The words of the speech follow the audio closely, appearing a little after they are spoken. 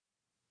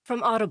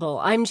From Audible,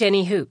 I'm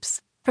Jenny Hoops.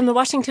 From the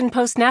Washington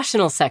Post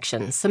National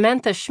section,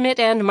 Samantha Schmidt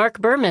and Mark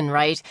Berman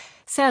write,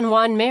 San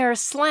Juan mayor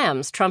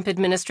slams Trump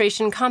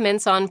administration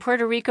comments on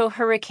Puerto Rico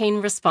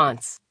hurricane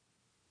response.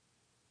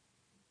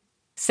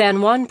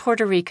 San Juan,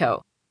 Puerto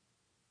Rico.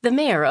 The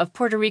mayor of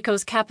Puerto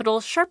Rico's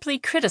capital sharply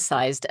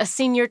criticized a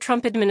senior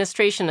Trump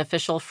administration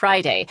official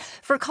Friday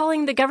for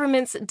calling the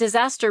government's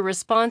disaster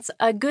response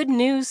a good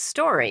news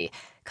story,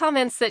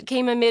 comments that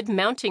came amid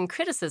mounting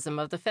criticism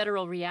of the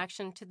federal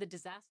reaction to the disaster.